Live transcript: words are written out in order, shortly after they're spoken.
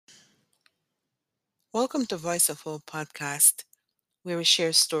Welcome to Voice of Hope podcast, where we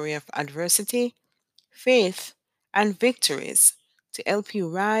share story of adversity, faith, and victories to help you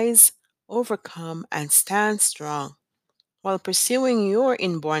rise, overcome, and stand strong while pursuing your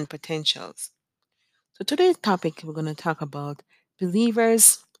inborn potentials. So today's topic we're going to talk about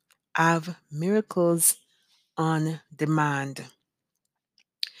believers have miracles on demand.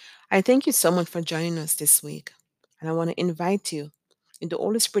 I thank you so much for joining us this week, and I want to invite you. And the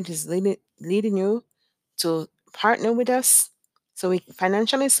Holy Spirit is leading you to partner with us so we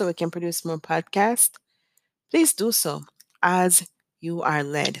can produce more podcasts. Please do so as you are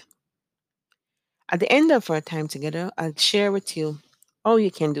led. At the end of our time together, I'll share with you how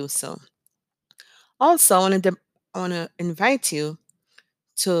you can do so. Also, I want to invite you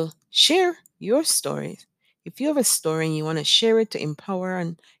to share your story. If you have a story and you want to share it to empower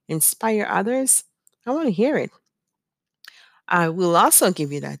and inspire others, I want to hear it. I will also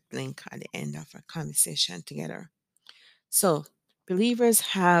give you that link at the end of our conversation together. So, believers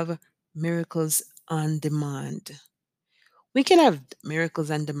have miracles on demand. We can have miracles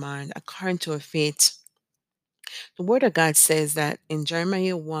on demand according to our faith. The Word of God says that in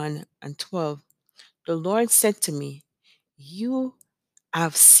Jeremiah 1 and 12, the Lord said to me, "You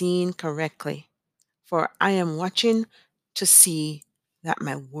have seen correctly, for I am watching to see that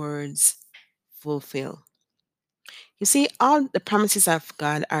my words fulfill." You see, all the promises of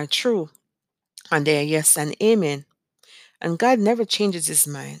God are true, and they are yes and amen. And God never changes his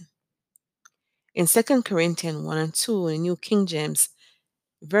mind. In 2 Corinthians 1 and 2, in New King James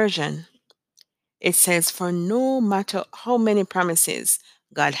Version, it says, "For no matter how many promises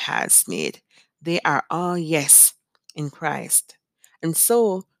God has made, they are all yes in Christ. And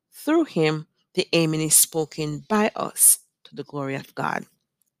so, through him, the amen is spoken by us to the glory of God."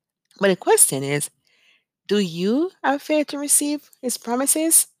 But the question is, do you have faith to receive his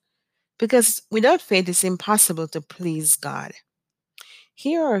promises? Because without faith, it's impossible to please God.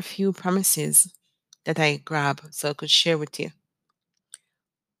 Here are a few promises that I grab so I could share with you.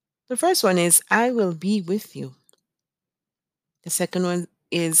 The first one is, "I will be with you." The second one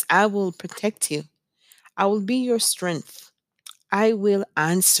is, "I will protect you. I will be your strength. I will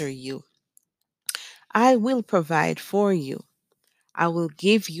answer you. I will provide for you. I will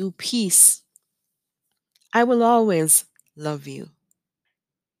give you peace. I will always love you."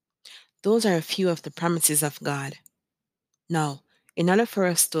 Those are a few of the promises of God. Now, in order for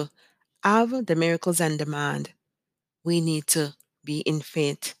us to have the miracles on demand, we need to be in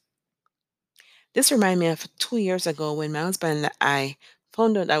faith. This reminds me of 2 years ago when my husband and I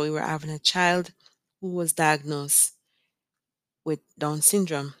found out that we were having a child who was diagnosed with Down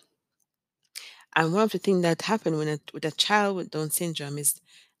syndrome. And one of the things that happen with a child with Down syndrome is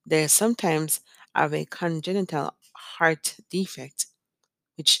they sometimes have a congenital heart defect,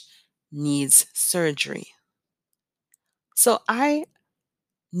 which needs surgery. So I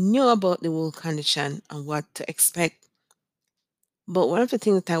knew about the whole condition and what to expect. But one of the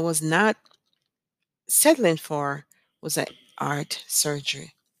things that I was not settling for was a heart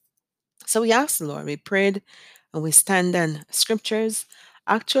surgery. So we asked the Lord, we prayed, and we stand on scriptures.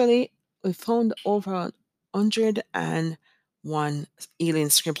 Actually, we found over 101 healing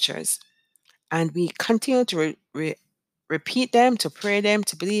scriptures, and we continue to repeat them, to pray them,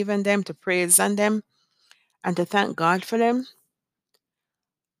 to believe in them, to praise on them, and to thank God for them.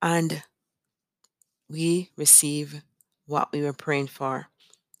 And we receive what we were praying for.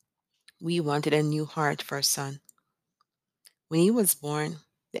 We wanted a new heart for our son. When he was born,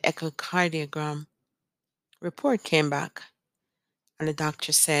 the echocardiogram report came back, and the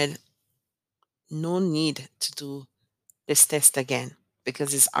doctor said, "No need to do this test again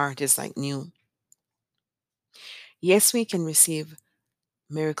because his heart is like new." Yes, we can receive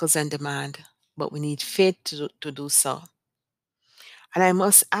miracles on demand, but we need faith to do so. And I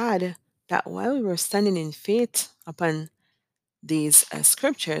must add that while we were standing in faith upon these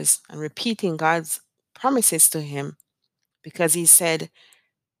scriptures and repeating God's promises to him, because he said,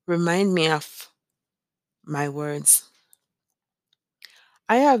 "Remind me of my words."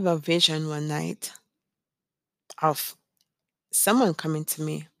 I have a vision one night of someone coming to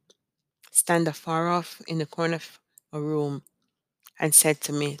me, stand afar off in the corner of a room, and said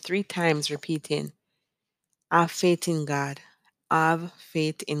to me 3 times, repeating, "Have faith in God, have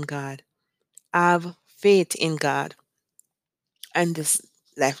faith in God, have faith in God," and just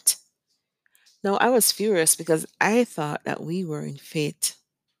left. Now, I was furious because I thought that we were in faith,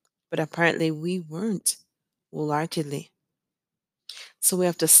 but apparently we weren't wholeheartedly. So we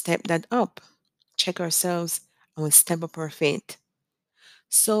have to step that up, check ourselves, and we step up our faith.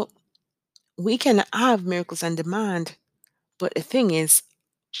 So we can have miracles on demand, but the thing is,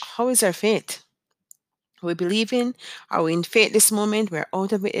 how is our faith? We believe in, are we in faith this moment? We're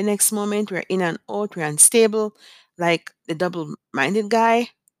out of it the next moment. We're in and out. We're unstable, like the double minded guy.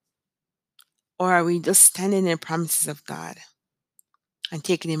 Or are we just standing in the promises of God and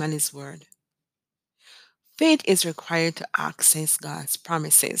taking Him at His word? Faith is required to access God's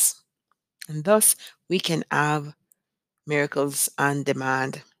promises. And thus, we can have miracles on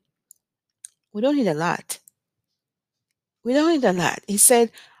demand. We don't need a lot. We don't need a lot. He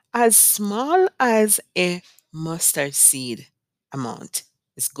said, as small as a mustard seed amount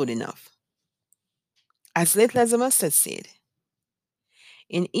is good enough. As little as a mustard seed.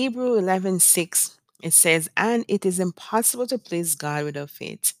 In Hebrew 11:6, it says, and it is impossible to please God without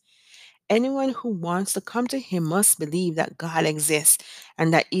faith. Anyone who wants to come to Him must believe that God exists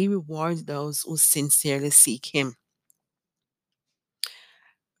and that He rewards those who sincerely seek Him.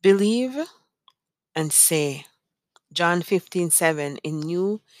 Believe and say. John 15:7 in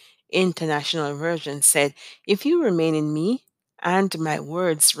New International Version said, if you remain in me and my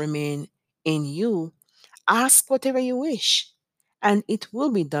words remain in you, ask whatever you wish, and it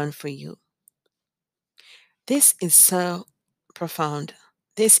will be done for you. This is so profound.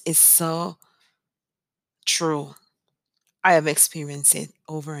 This is so true. I have experienced it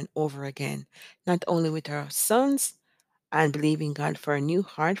over and over again, not only with our sons and believing God for a new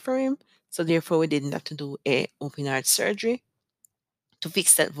heart for him. So therefore, we didn't have to do a open heart surgery to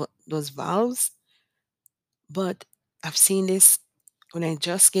fix those valves. But I've seen this when I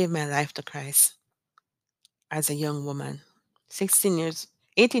just gave my life to Christ as a young woman, 16 years,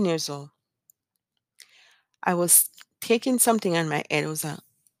 18 years old. I was taking something on my head. It was a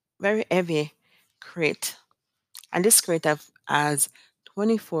very heavy crate. And this crate has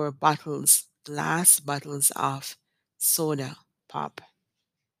 24 bottles, glass bottles of soda pop.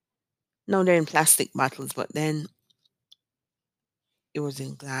 Now they're in plastic bottles, but then it was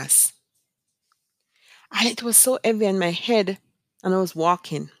in glass. And it was so heavy on my head. And I was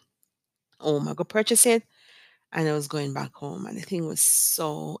walking home. I go purchase it and I was going back home. And the thing was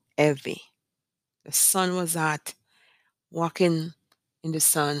so heavy. The sun was hot. Walking in the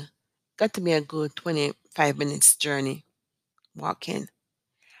sun got to be a good 25 minutes journey walking.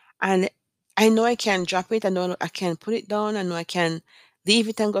 And I know I can drop it. I know I can put it down. I know I can leave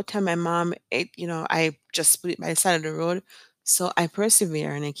it and go tell my mom. I just put it by the side of the road. So I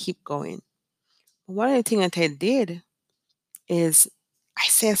persevere and I keep going. One of the things that I did is I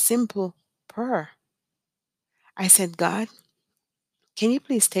say a simple prayer. I said, God, can you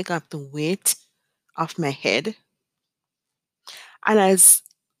please take off the weight off my head? And as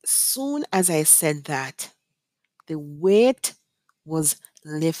soon as I said that, the weight was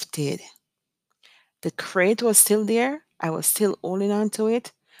lifted. The crate was still there. I was still holding on to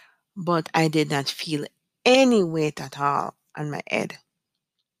it, but I did not feel any weight at all on my head.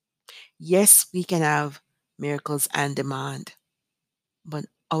 Yes, we can have miracles on demand, but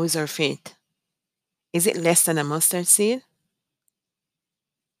how is our faith? Is it less than a mustard seed?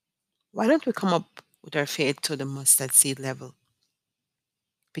 Why don't we come up with our faith to the mustard seed level?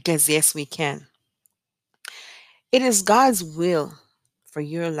 Because yes, we can. It is God's will for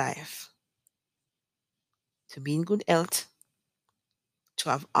your life to be in good health, to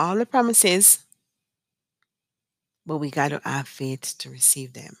have all the promises, but we got to have faith to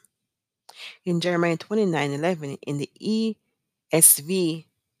receive them. In Jeremiah 29:11, in the ESV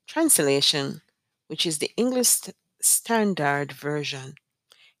translation, which is the English Standard Version,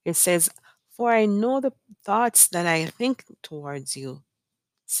 it says, for I know the thoughts that I think towards you,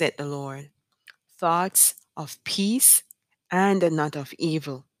 said the Lord, thoughts of peace and not of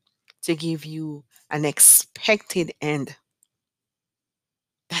evil, to give you an expected end.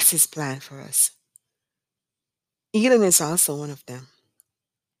 That's his plan for us. Healing is also one of them.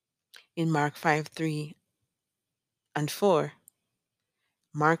 In Mark 5:3 and 4,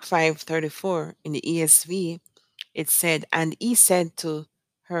 Mark 5:34 in the ESV, it said, and he said to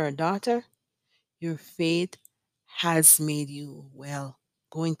her, daughter, your faith has made you well.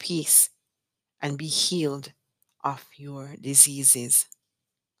 Go in peace and be healed of your diseases.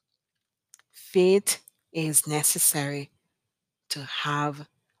 Faith is necessary to have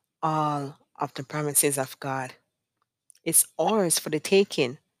all of the promises of God. It's ours for the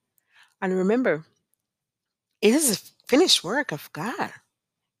taking. And remember, it is a finished work of God.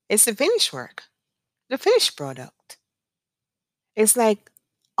 It's the finished work, the finished product. It's like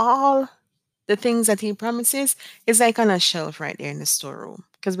all the things that He promises is like on a shelf right there in the storeroom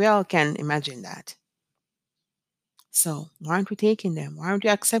because we all can imagine that. So why aren't we taking them? Why aren't we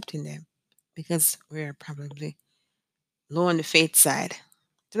accepting them? Because we're probably low on the faith side.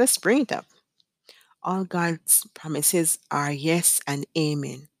 So let's bring it up. All God's promises are yes and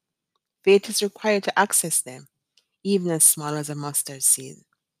amen. Faith is required to access them, even as small as a mustard seed.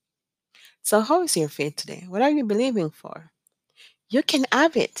 So, how is your faith today? What are you believing for? You can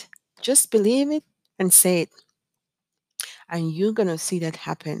have it. Just believe it and say it, and you're going to see that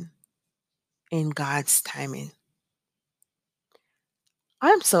happen in God's timing.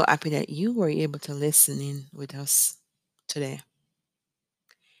 I'm so happy that you were able to listen in with us today.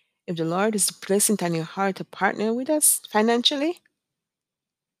 If the Lord is placing it on your heart to partner with us financially,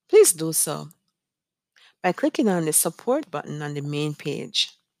 please do so by clicking on the support button on the main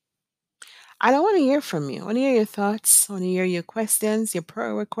page. And I want to hear from you. I want to hear your thoughts. I want to hear your questions, your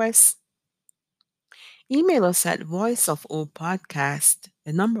prayer requests. Email us at voiceofopodcast,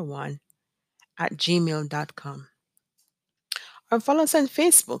 the number one, at gmail.com. Or follow us on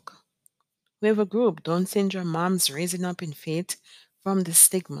Facebook. We have a group, Down Syndrome Moms Raising Up in Faith from the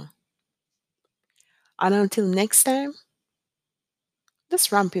Stigma. And until next time,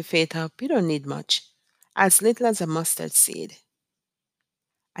 just ramp your faith up. You don't need much, as little as a mustard seed,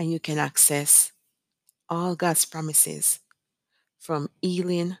 and you can access all God's promises from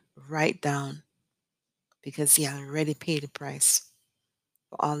healing right down because He already paid the price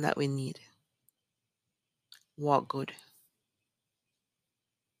for all that we need. Walk good.